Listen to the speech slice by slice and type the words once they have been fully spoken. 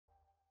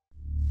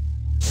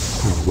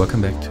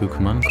Welcome back to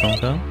Command &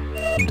 Conquer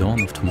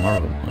Dawn of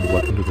Tomorrow, and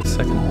welcome to the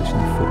second mission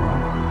for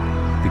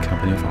the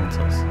Company of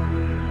Answers.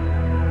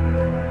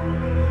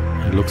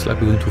 It looks like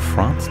we're going to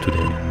France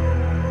today.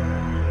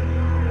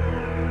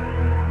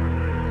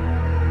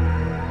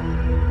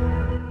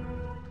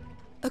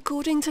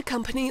 According to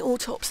company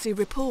autopsy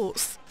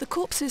reports, the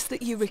corpses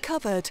that you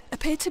recovered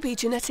appear to be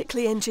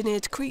genetically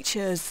engineered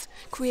creatures,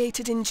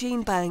 created in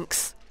gene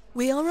banks.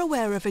 We are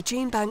aware of a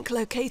gene bank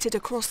located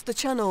across the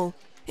channel,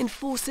 in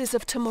Forces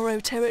of Tomorrow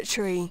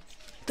territory.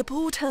 The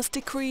board has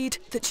decreed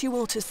that you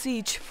are to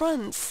siege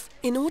France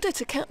in order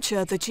to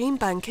capture the gene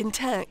bank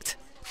intact.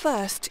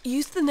 First,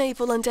 use the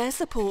naval and air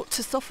support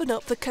to soften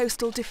up the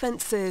coastal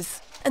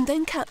defences, and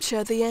then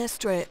capture the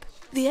airstrip.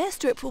 The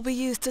airstrip will be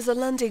used as a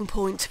landing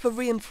point for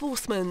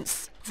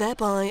reinforcements,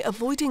 thereby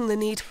avoiding the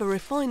need for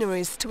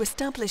refineries to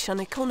establish an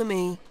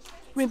economy.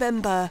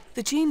 Remember,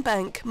 the gene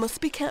bank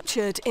must be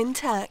captured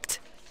intact.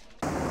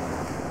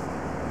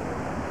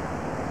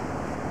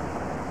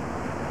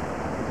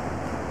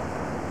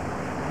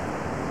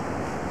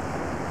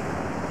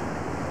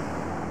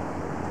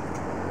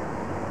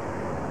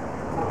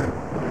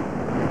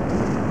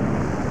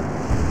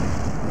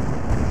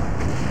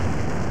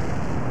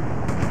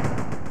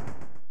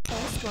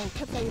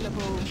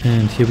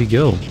 And here we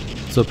go.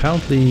 So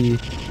apparently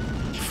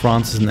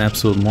France is an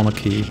absolute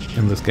monarchy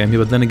in this game here,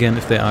 but then again,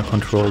 if they are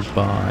controlled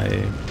by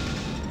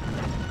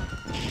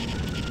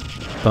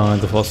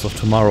the Forces of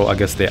Tomorrow, I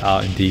guess they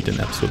are indeed an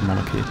absolute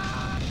monarchy.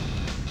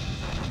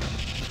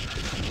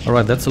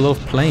 Alright, that's a lot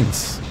of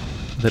planes.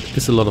 That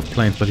is a lot of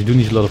planes, but you do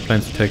need a lot of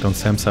planes to take on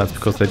SAM sites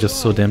because they're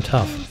just so damn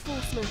tough.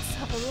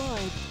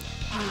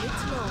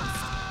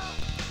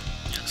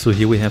 So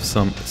here we have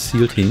some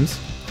SEAL teams.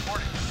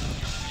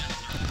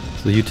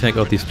 So you take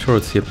out these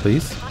turrets here,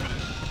 please.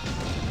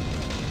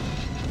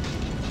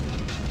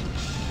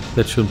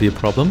 That shouldn't be a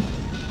problem.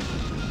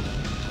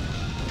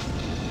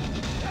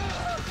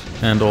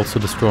 And also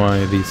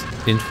destroy these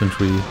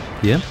infantry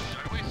here.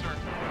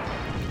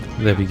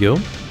 There we go.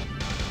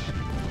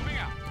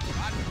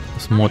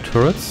 There's more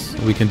turrets.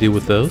 We can deal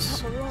with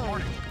those.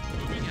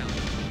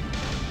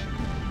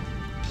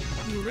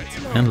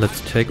 And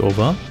let's take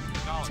over.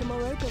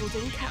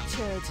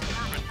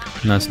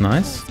 Nice,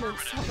 nice.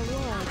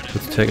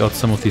 Let's take out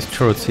some of these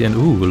turrets here, and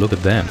ooh, look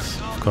at that.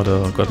 Got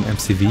an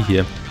MCV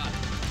here.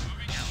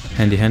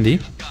 Handy, handy.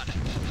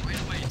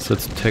 So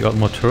let's take out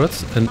more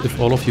turrets, and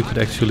if all of you could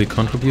actually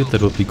contribute,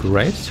 that would be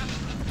great.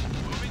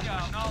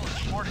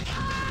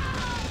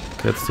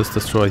 Okay, let's just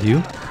destroy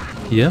you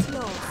here.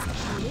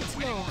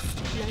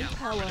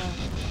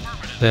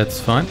 That's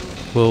fine.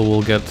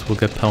 We'll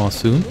get power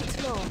soon.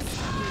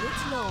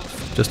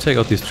 Just take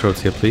out these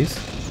turrets here, please.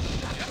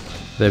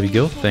 There we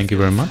go. Thank you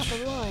very much.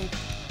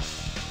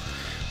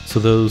 So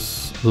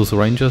those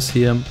rangers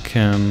here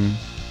can,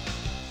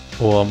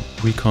 or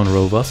recon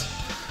rovers,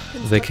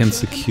 they can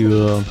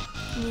secure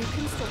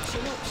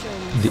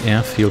the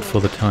airfield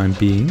for the time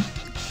being.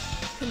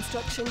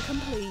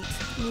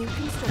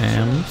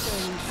 And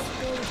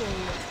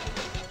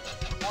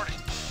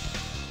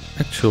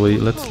actually,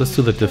 let's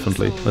do that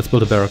differently. Let's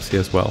build a barracks here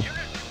as well.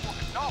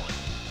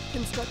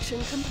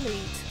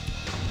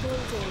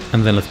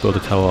 And then let's build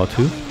a tower or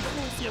two.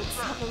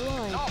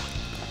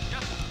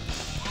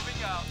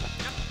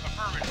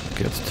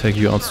 Okay, let's take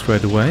you out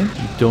straight away.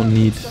 You don't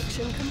need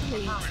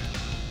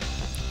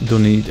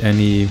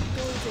any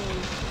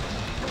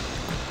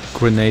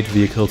grenade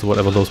vehicles or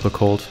whatever those were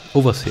called.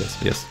 Overseers,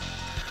 yes.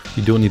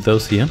 You don't need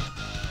those here.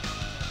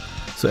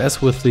 So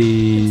as with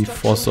the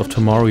Forces of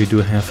Tomorrow, you do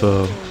have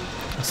a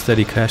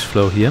steady cash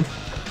flow here,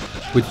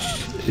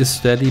 which is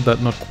steady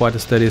but not quite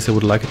as steady as I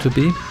would like it to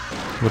be.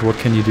 But what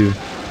can you do?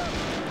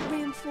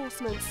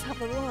 Reinforcements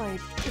have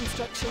arrived.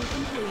 Construction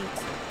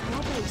complete.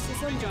 Our base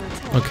is under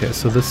attack. Okay,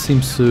 so this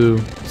seems to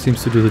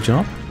do the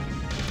job.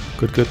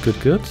 Good, good, good,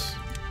 good.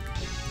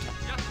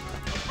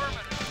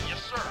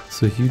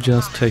 So you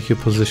just take your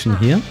position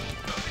here,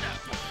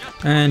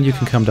 and you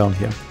can come down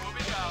here.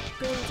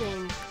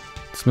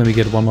 Let's maybe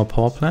get one more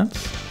power plant,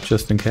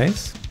 just in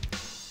case.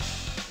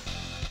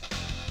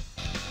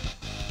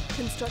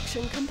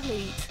 Construction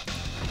complete.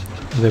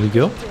 There we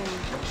go.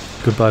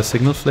 Goodbye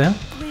signal flare.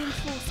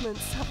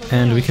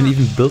 And we can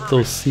even build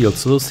those seals.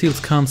 So those seals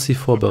can't see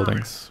 4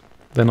 buildings.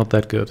 They're not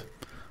that good.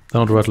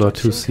 They're not Red Alert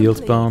 2 seals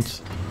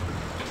bound.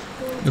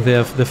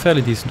 They're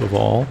fairly decent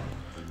overall.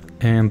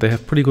 And they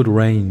have pretty good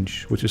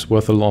range, which is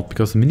worth a lot,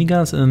 because the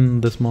miniguns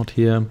in this mod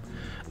here,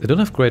 they don't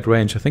have great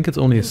range. I think it's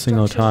only a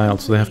single tile,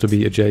 so they have to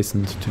be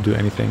adjacent to do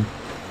anything.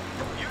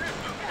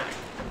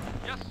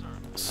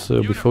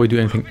 So before we do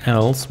anything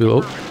else,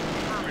 we'll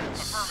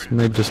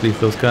maybe just leave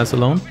those guys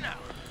alone.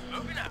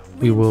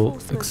 We will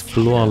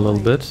explore a little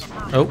bit.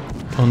 Oh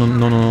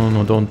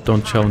no!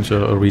 Don't challenge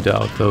a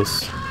redoubt.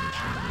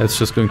 That's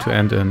just going to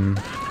end in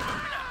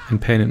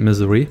pain and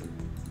misery.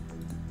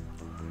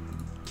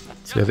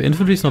 So yeah, the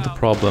infantry is not the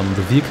problem.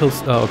 The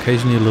vehicles are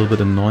occasionally a little bit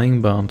annoying,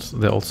 but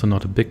they're also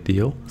not a big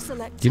deal.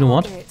 You know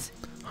what?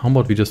 How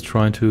about we just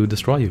try to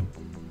destroy you?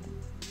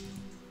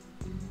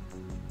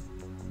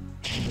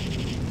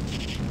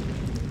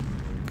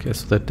 Okay,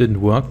 so that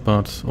didn't work,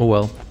 but oh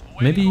well.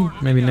 Maybe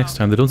next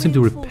time. They don't seem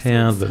to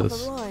repair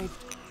this.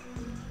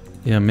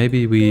 Yeah,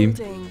 maybe we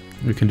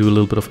can do a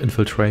little bit of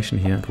infiltration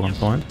here at one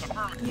point.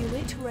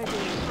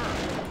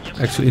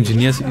 Actually,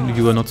 engineers,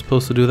 you were not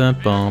supposed to do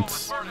that, but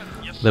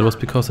that was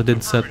because I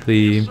didn't set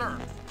the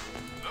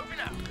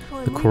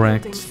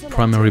correct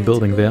primary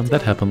building there.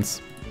 That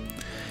happens.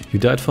 You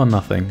died for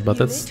nothing, but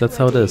that's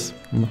how it is.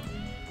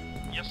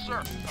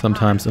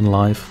 Sometimes in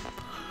life.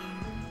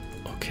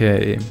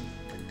 Okay.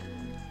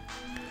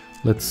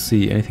 Let's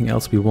see, anything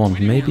else we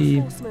want?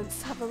 Maybe...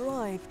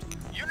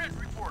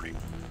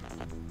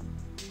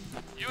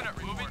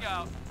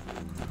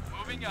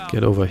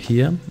 Get over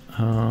here.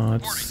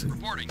 Let's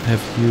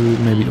have you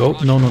maybe... Oh,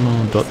 no,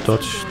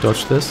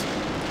 dodge this.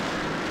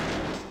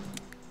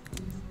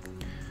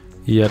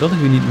 Yeah, I don't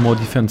think we need more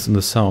defense in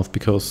the south,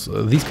 because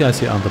these guys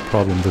here aren't the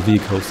problem. The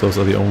vehicles, those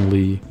are the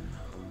only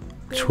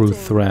true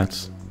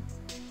threat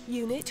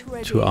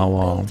to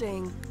our...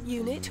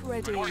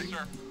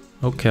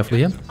 Oh, careful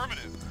here.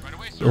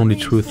 The only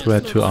true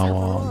threat to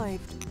our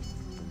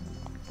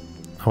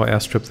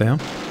airstrip there.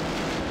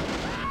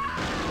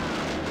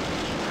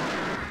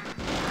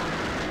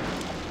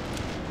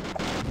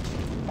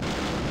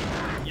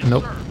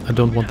 Nope, I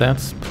don't want that.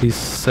 Please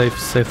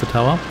save the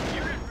tower.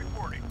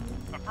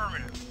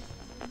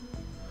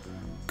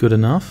 Good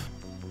enough.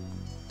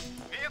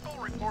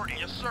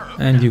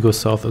 And you go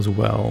south as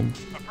well.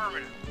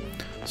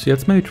 So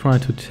let's maybe try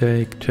to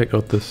take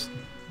out this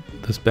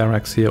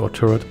barracks here, or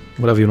turret,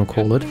 whatever you want to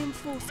call it.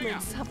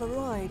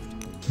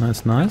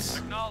 Nice,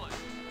 nice.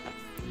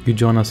 You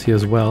join us here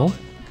as well.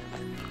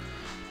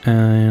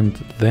 And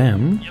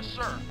then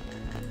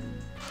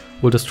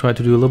we'll just try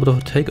to do a little bit of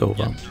a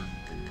takeover.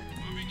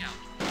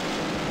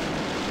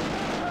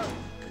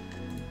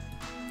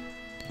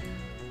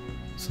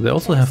 So they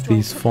also have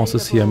these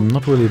forces here. I'm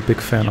not really a big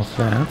fan of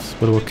that,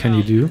 but what can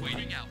you do?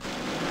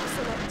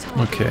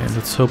 Okay,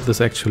 let's hope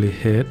this actually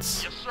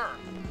hits.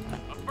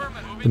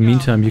 In the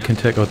meantime, you can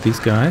take out these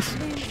guys.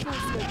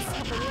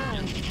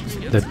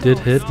 That did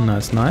hit,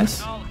 nice,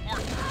 nice.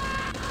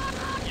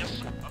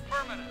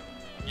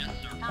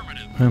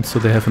 And so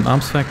they have an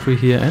arms factory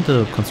here and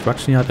a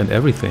construction yard and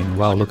everything.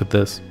 Wow, look at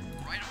this.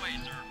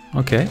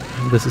 Okay,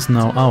 this is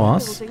now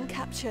ours.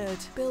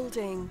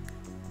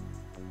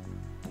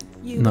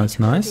 Nice,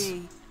 nice.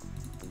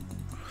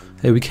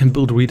 Hey, we can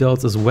build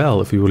redoubts as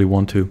well if we really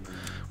want to,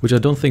 which I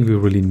don't think we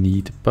really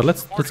need. But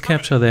let's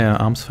capture their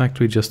arms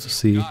factory just to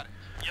see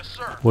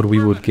what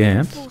we would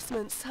get.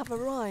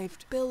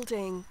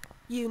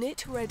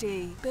 Unit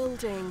ready.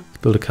 Building.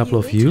 Build a couple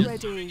of you.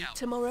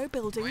 Tomorrow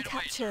building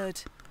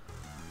captured.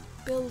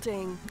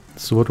 Building.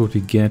 So what would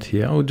we get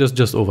here? Oh,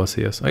 just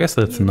overseers. I guess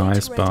that's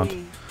nice, but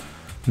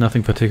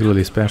nothing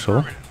particularly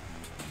special.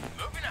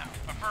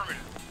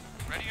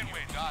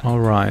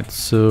 Alright,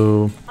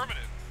 so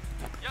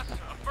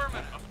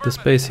this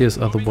base here is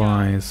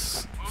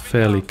otherwise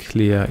fairly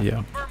clear.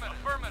 Yeah.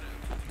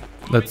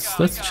 Let's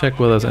check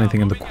whether there's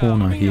anything in the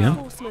corner here.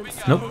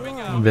 Nope,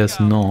 there's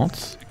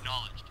not.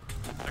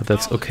 But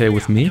that's okay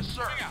with me.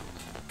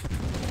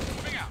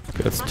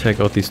 Okay, let's take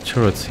out these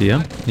turrets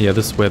here. Yeah,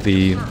 this is where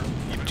the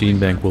gene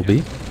bank will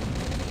be.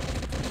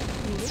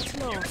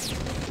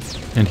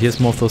 And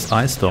here's more of those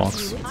eye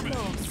stalks.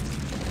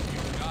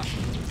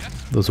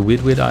 Those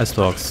weird eye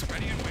stalks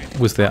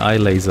with their eye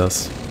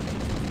lasers.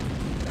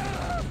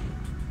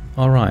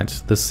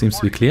 Alright, this seems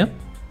to be clear.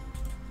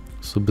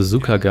 So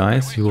bazooka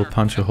guys, you will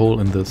punch a hole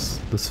in this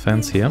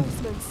fence here.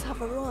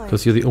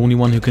 Because you're the only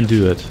one who can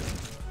do it.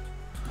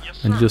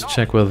 And you just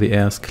check whether the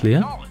air is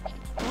clear.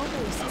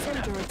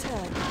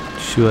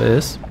 Sure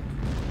is.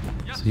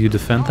 So you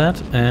defend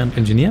that, and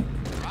engineer,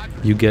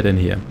 you get in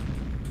here.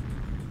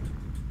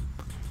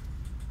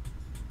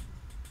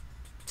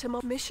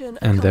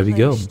 And there we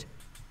go.